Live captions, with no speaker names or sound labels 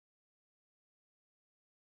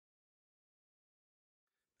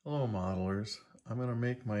Hello modelers, I'm going to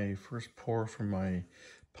make my first pour from my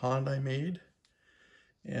pond I made,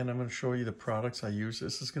 and I'm going to show you the products I use.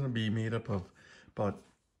 This is going to be made up of about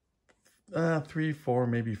 3, 4,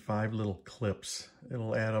 maybe 5 little clips.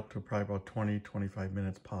 It'll add up to probably about 20-25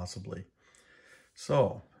 minutes possibly.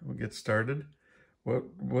 So we'll get started. What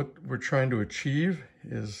we're trying to achieve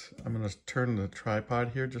is, I'm going to turn the tripod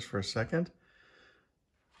here just for a second.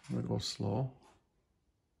 I'm going to go slow.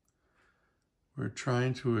 We're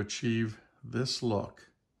trying to achieve this look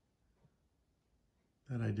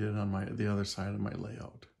that I did on the other side of my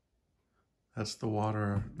layout. That's the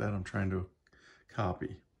water that I'm trying to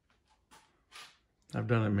copy. I've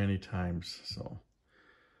done it many times, so.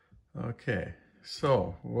 Okay,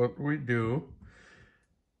 so what we do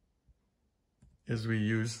is we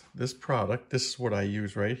use this product. This is what I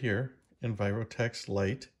use right here, Envirotex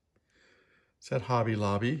Light. It's at Hobby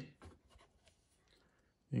Lobby.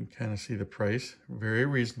 You can kind of see the price, very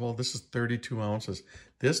reasonable. This is 32 ounces.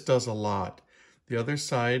 This does a lot. The other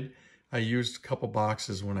side, I used a couple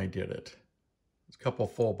boxes when I did it. A couple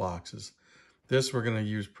full boxes. This we're gonna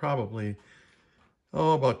use probably,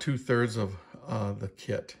 about 2/3 of the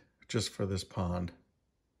kit, just for this pond.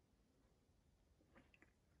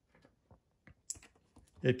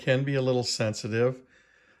 It can be a little sensitive.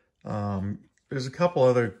 There's a couple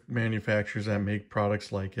other manufacturers that make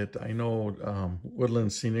products like it. I know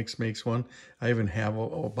Woodland Scenics makes one. I even have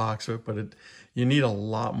a box of it, but you need a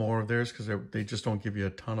lot more of theirs because they just don't give you a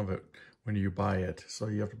ton of it when you buy it. So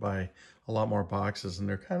you have to buy a lot more boxes, and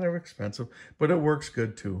they're kind of expensive, but it works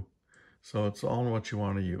good too. So it's all what you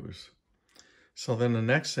want to use. So then the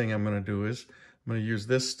next thing I'm going to do is I'm going to use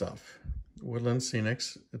this stuff. Woodland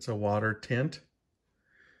Scenics. It's a water tint.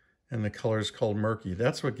 And the color is called Murky.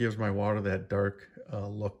 That's what gives my water that dark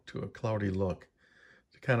look to a cloudy look.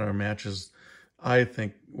 It kind of matches, I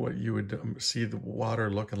think, what you would see the water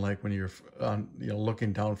looking like when you're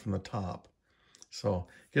looking down from the top. So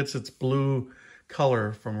it gets its blue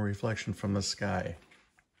color from a reflection from the sky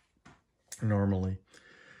normally.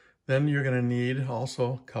 Then you're going to need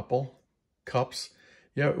also a couple cups.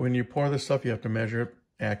 Yeah, when you pour this stuff, you have to measure it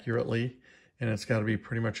accurately, and it's got to be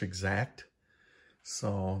pretty much exact.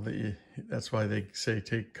 So that's why they say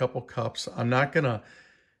take a couple cups. I'm not going to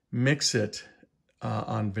mix it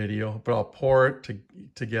on video, but I'll pour it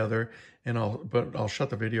together, and I'll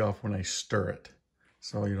shut the video off when I stir it.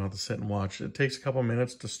 So you don't have to sit and watch. It takes a couple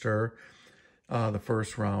minutes to stir the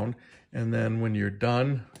first round. And then when you're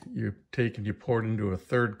done, you take and you pour it into a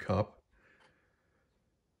 3rd cup.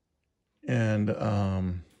 And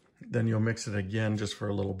then you'll mix it again just for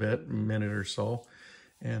a little bit, a minute or so.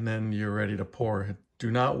 And then you're ready to pour.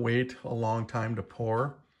 Do not wait a long time to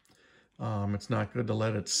pour. It's not good to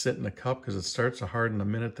let it sit in the cup because it starts to harden the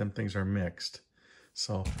minute then things are mixed.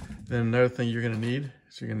 So then another thing you're going to need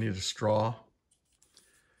is you're going to need a straw,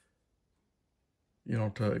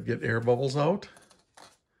 to get air bubbles out.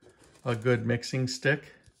 A good mixing stick.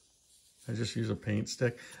 I just use a paint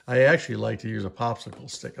stick. I actually like to use a popsicle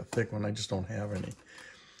stick, a thick one. I just don't have any.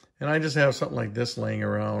 And I just have something like this laying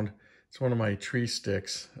around. It's one of my tree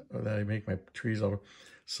sticks that I make my trees over.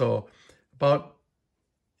 So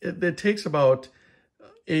it takes about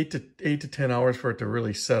 8 to 10 hours for it to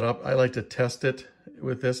really set up. I like to test it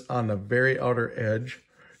with this on the very outer edge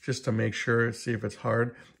just to make sure, see if it's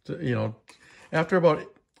hard. After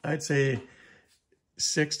about, I'd say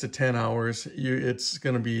 6 to 10 hours, it's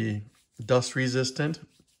going to be dust resistant,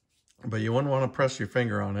 but you wouldn't want to press your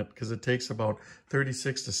finger on it because it takes about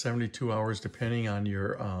 36 to 72 hours depending on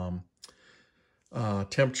your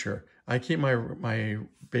temperature. I keep my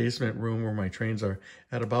basement room where my trains are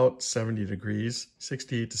at about 70 degrees,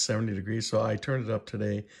 68 to 70 degrees. So I turned it up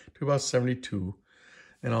today to about 72,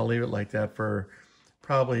 and I'll leave it like that for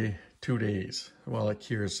probably 2 days while it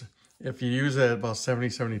cures. If you use it at about 70,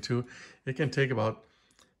 72, it can take about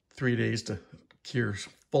 3 days to cure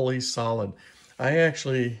fully solid. I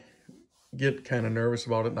actually get kind of nervous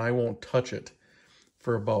about it, and I won't touch it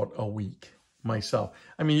for about a week myself.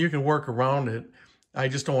 I mean, you can work around it. I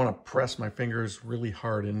just don't want to press my fingers really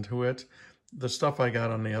hard into it. The stuff I got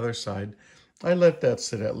on the other side, I let that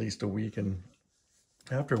sit at least a week, and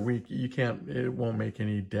after a week, it won't make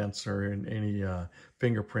any dents or any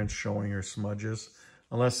fingerprints showing or smudges.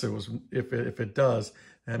 Unless if it does,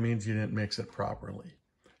 that means you didn't mix it properly,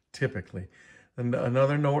 typically. And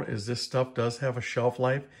another note is this stuff does have a shelf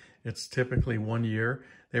life. It's typically 1 year.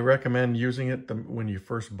 They recommend using it when you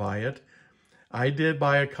first buy it. I did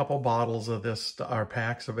buy a couple bottles of this, or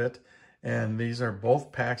packs of it, and these are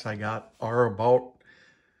both packs I got are about,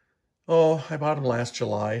 I bought them last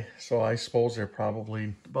July, so I suppose they're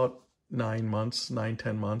probably about 9 months, 9,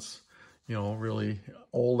 10 months, you know, really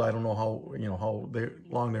old. I don't know how, you know,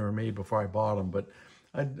 long they were made before I bought them, but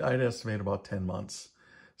I'd estimate about 10 months.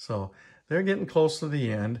 So they're getting close to the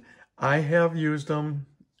end. I have used them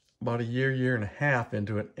about a year and a half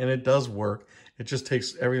into it, and it does work. It just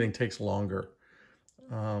takes, everything takes longer.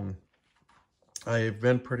 I've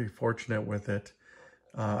been pretty fortunate with it.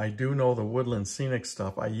 I do know the Woodland Scenic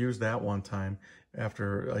stuff. I used that one time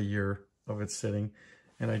after a year of it sitting,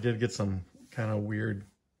 and I did get some kind of weird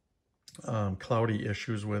cloudy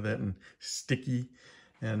issues with it and sticky.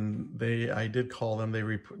 And I did call them.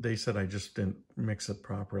 They said I just didn't mix it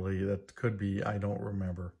properly. That could be, I don't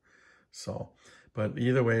remember. So, but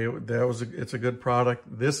either way, it's a good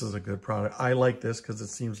product. This is a good product. I like this because it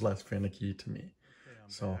seems less finicky to me.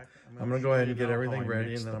 So I'm going to go ahead and get everything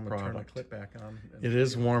ready, and then I'm going to turn the clip back on. It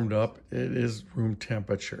is warmed up. It is room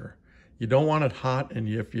temperature. You don't want it hot, and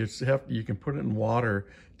if you have, you can put it in water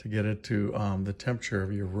to get it to the temperature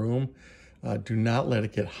of your room. Do not let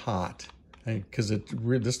it get hot, because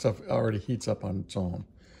this stuff already heats up on its own.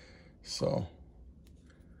 So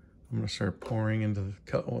I'm going to start pouring into the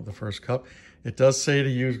cup, the first cup. It does say to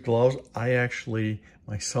use gloves. I actually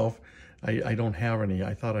myself, I don't have any.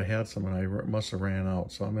 I thought I had some, and I must have ran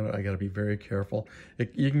out. So I got to be very careful.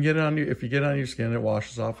 You can get it on you. If you get it on your skin, it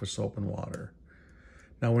washes off with soap and water.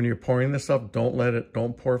 Now, when you're pouring this up,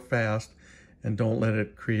 don't pour fast, and don't let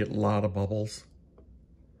it create a lot of bubbles.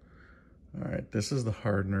 All right, this is the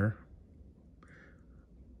hardener.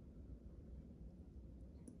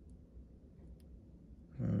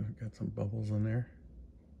 Got some bubbles in there.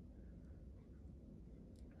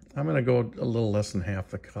 I'm gonna go a little less than half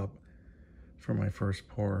the cup for my first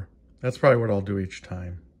pour. That's probably what I'll do each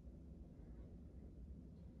time.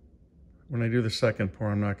 When I do the second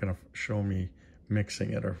pour, I'm not gonna show me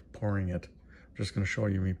mixing it or pouring it. I'm just gonna show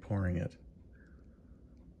you me pouring it.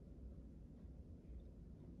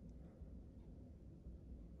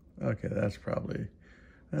 Okay, that's probably,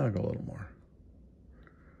 I'll go a little more.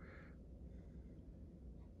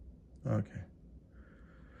 Okay,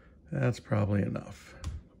 that's probably enough.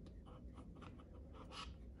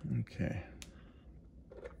 Okay.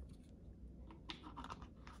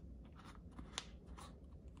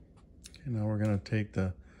 Now we're going to take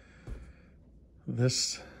the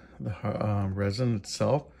resin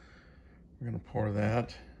itself. We're going to pour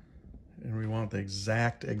that, and we want the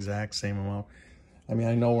exact same amount. I mean,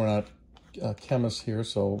 I know we're not chemists here,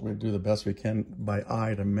 so we do the best we can by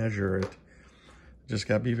eye to measure it. Just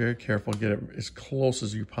got to be very careful. Get it as close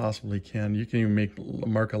as you possibly can. You can even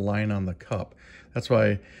mark a line on the cup. That's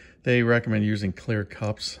why they recommend using clear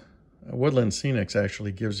cups. Woodland Scenics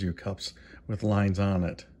actually gives you cups with lines on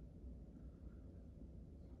it.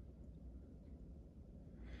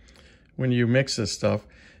 When you mix this stuff,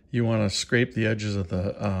 you want to scrape the edges of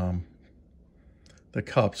the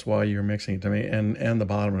cups while you're mixing it, and the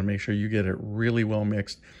bottom, and make sure you get it really well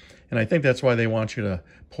mixed. And I think that's why they want you to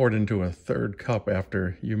pour it into a third cup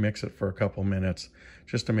after you mix it for a couple minutes,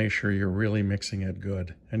 just to make sure you're really mixing it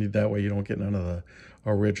good. And that way you don't get none of the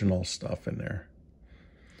original stuff in there.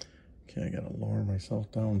 Okay, I gotta lower myself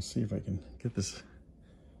down and see if I can get this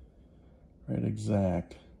right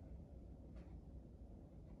exact.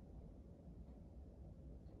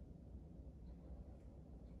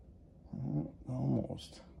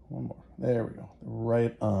 Almost. One more. There we go.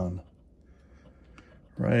 Right on.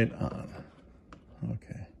 Right on.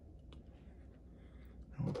 Okay.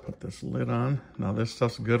 I'll put this lid on. Now this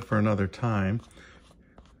stuff's good for another time.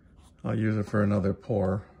 I'll use it for another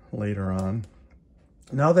pour later on.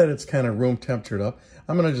 Now that it's kind of room temperatured up,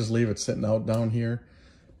 I'm going to just leave it sitting out down here.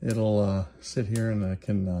 It'll sit here,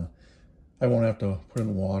 and I won't have to put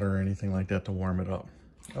in water or anything like that to warm it up.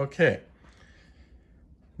 Okay.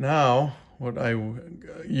 Now,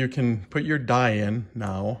 you can put your dye in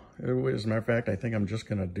now. As a matter of fact, I think I'm just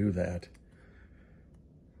going to do that.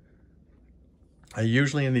 I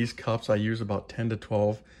usually, in these cups, I use about 10 to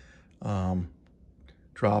 12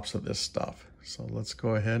 drops of this stuff. So let's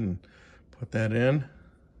go ahead and put that in.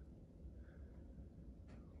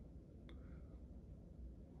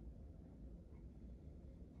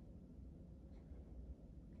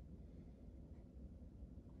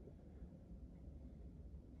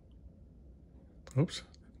 Oops,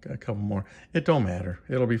 got a couple more. It don't matter.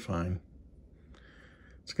 It'll be fine.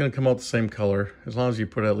 It's going to come out the same color. As long as you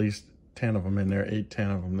put at least 10 of them in there, 8,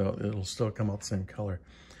 10 of them, it'll still come out the same color.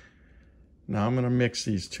 Now I'm going to mix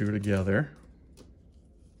these two together.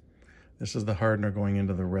 This is the hardener going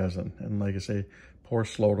into the resin. And like I say, pour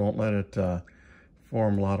slow. Don't let it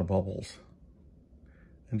form a lot of bubbles.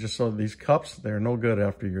 And just so these cups, they're no good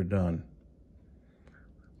after you're done.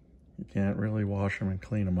 You can't really wash them and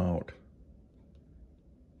clean them out.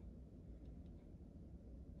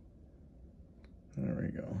 There we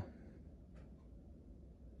go.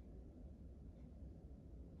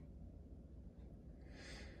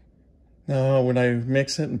 Now, when I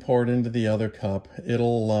mix it and pour it into the other cup,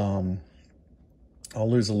 it'll, I'll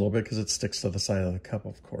lose a little bit because it sticks to the side of the cup,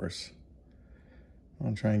 of course.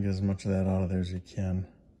 I'll try and get as much of that out of there as you can.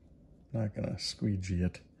 Not gonna squeegee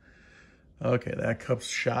it. Okay, that cup's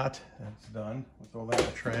shot. That's done. We'll throw that in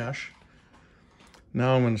the trash.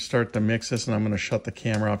 Now I'm gonna start to mix this, and I'm gonna shut the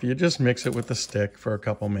camera off. You just mix it with the stick for a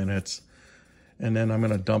couple minutes, and then I'm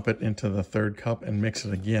gonna dump it into the third cup and mix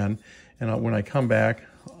it again. And when I come back,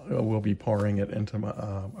 we'll be pouring it into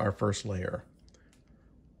our first layer.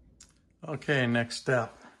 Okay, next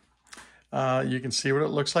step. You can see what it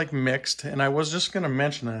looks like mixed. And I was just going to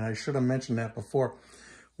mention it. I should have mentioned that before.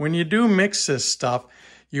 When you do mix this stuff,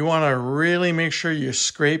 you want to really make sure you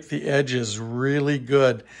scrape the edges really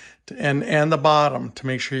good and the bottom to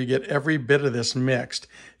make sure you get every bit of this mixed.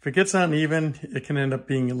 If it gets uneven, it can end up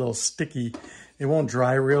being a little sticky. It won't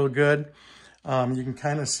dry real good. You can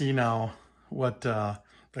kind of see now what the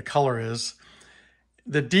color is.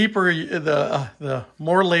 The deeper, the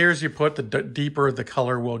more layers you put, the deeper the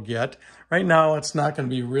color will get. Right now, it's not going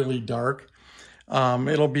to be really dark.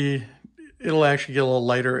 It'll actually get a little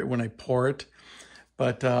lighter when I pour it.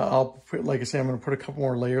 But I'll put, like I say, I'm going to put a couple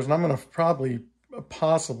more layers, and I'm going to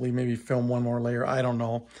possibly maybe film one more layer. I don't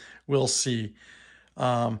know. We'll see.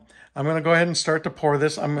 I'm going to go ahead and start to pour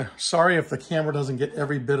this. I'm sorry if the camera doesn't get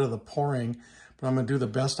every bit of the pouring, but I'm going to do the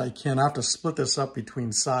best I can. I have to split this up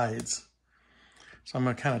between sides. So I'm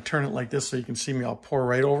going to kind of turn it like this so you can see me. I'll pour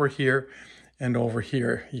right over here and over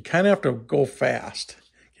here. You kind of have to go fast.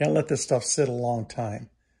 You can't let this stuff sit a long time.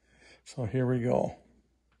 So here we go.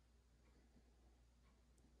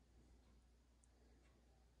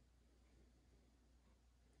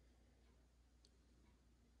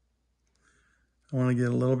 I want to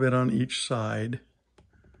get a little bit on each side.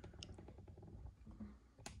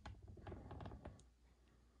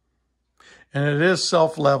 And it is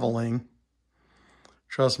self-leveling.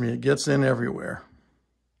 Trust me, it gets in everywhere.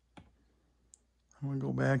 I'm going to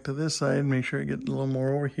go back to this side and make sure I get a little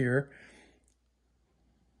more over here.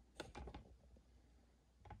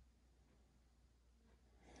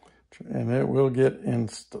 And it will get in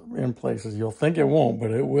places. You'll think it won't,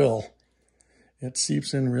 but it will. It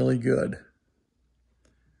seeps in really good.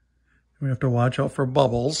 We have to watch out for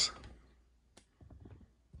bubbles.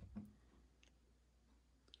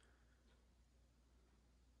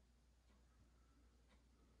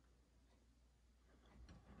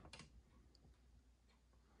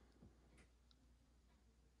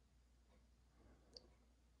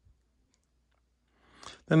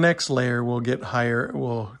 The next layer will get higher,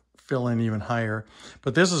 will fill in even higher,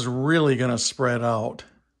 but this is really going to spread out.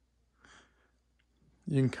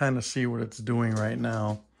 You can kind of see what it's doing right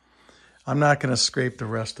now. I'm not going to scrape the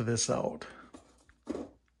rest of this out.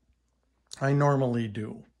 I normally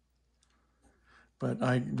do. But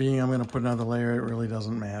being I'm going to put another layer, it really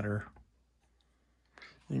doesn't matter.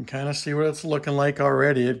 You can kind of see what it's looking like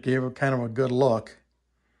already. It gave it kind of a good look.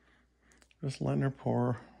 Just letting her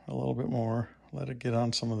pour a little bit more. Let it get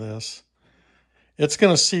on some of this. It's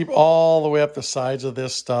going to seep all the way up the sides of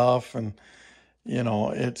this stuff, and you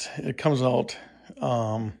know, it comes out.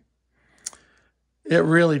 It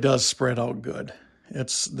really does spread out good. It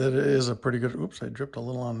is a pretty good. Oops, I dripped a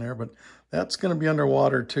little on there, but that's going to be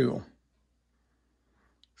underwater too.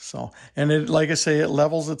 So, and it, like I say, it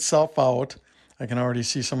levels itself out. I can already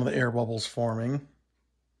see some of the air bubbles forming.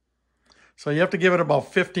 So you have to give it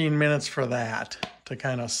about 15 minutes for that to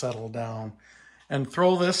kind of settle down. And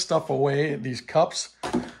throw this stuff away. These cups,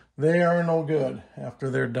 they are no good after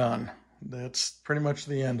they're done. That's pretty much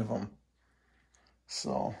the end of them.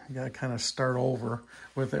 So you got to kind of start over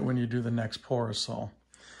with it when you do the next pour. So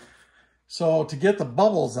to get the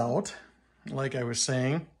bubbles out, like I was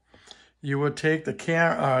saying, you would take the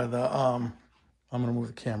I'm going to move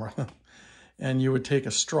the camera, and you would take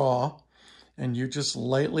a straw, and you just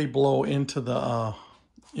lightly blow into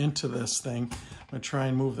this thing. I'm going to try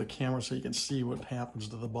and move the camera so you can see what happens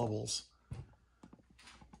to the bubbles.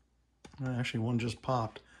 Actually, one just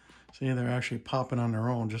popped. See, they're actually popping on their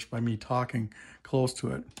own just by me talking close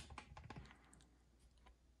to it.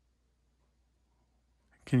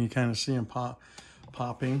 Can you kind of see them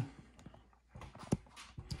popping?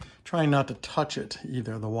 Trying not to touch it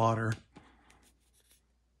either, the water.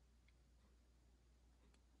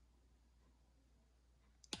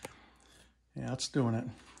 Yeah, it's doing it.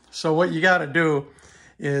 So what you got to do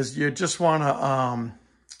is you just want to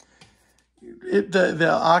the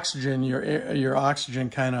oxygen, your oxygen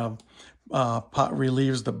kind of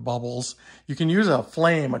relieves the bubbles. You can use a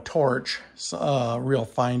flame, a torch, a real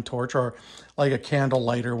fine torch, or like a candle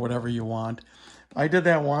lighter, whatever you want. I did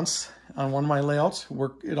that once on one of my layouts.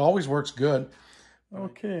 It always works good.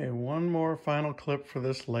 Okay, one more final clip for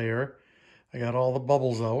this layer. I got all the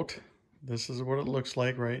bubbles out. This is what it looks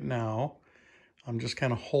like right now. I'm just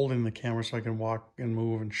kind of holding the camera so I can walk and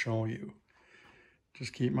move and show you.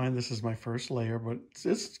 Just keep in mind this is my first layer, but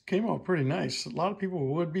this came out pretty nice. A lot of people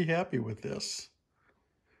would be happy with this.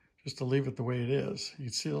 Just to leave it the way it is. You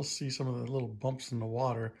can still see some of the little bumps in the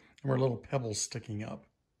water and where little pebbles sticking up.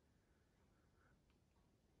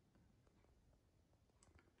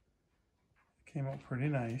 Came out pretty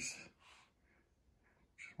nice.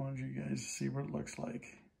 Just wanted you guys to see what it looks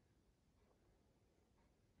like.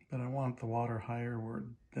 But I want the water higher where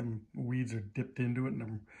them weeds are dipped into it and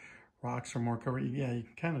the rocks are more covered. Yeah, you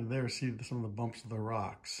can kind of there see some of the bumps of the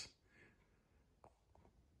rocks.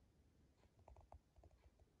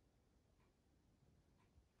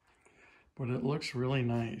 But it looks really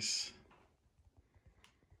nice.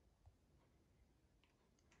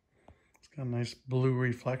 It's got a nice blue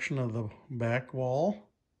reflection of the back wall,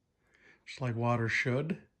 just like water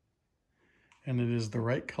should. And it is the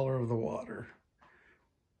right color of the water.